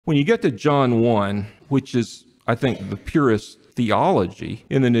When you get to John 1, which is, I think, the purest theology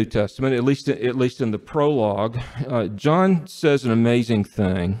in the New Testament, at least in the prologue, John says an amazing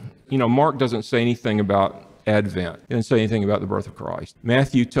thing. You know, Mark doesn't say anything about Advent. He doesn't say anything about the birth of Christ.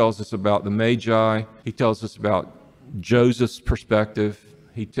 Matthew tells us about the Magi. He tells us about Joseph's perspective.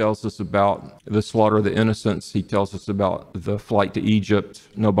 He tells us about the slaughter of the innocents. He tells us about the flight to Egypt.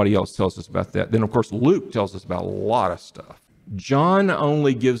 Nobody else tells us about that. Then, of course, Luke tells us about a lot of stuff. John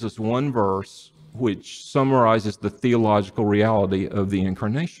only gives us one verse which summarizes the theological reality of the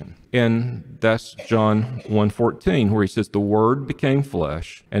incarnation. And that's John 1:14, where he says, the Word became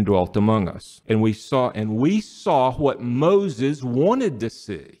flesh and dwelt among us. And we saw what Moses wanted to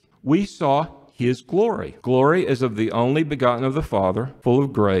see. We saw his glory. Glory as of the only begotten of the Father, full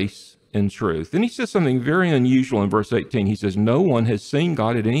of grace and truth. And he says something very unusual in verse 18. He says, no one has seen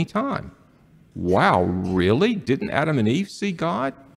God at any time. Wow, really? Didn't Adam and Eve see God?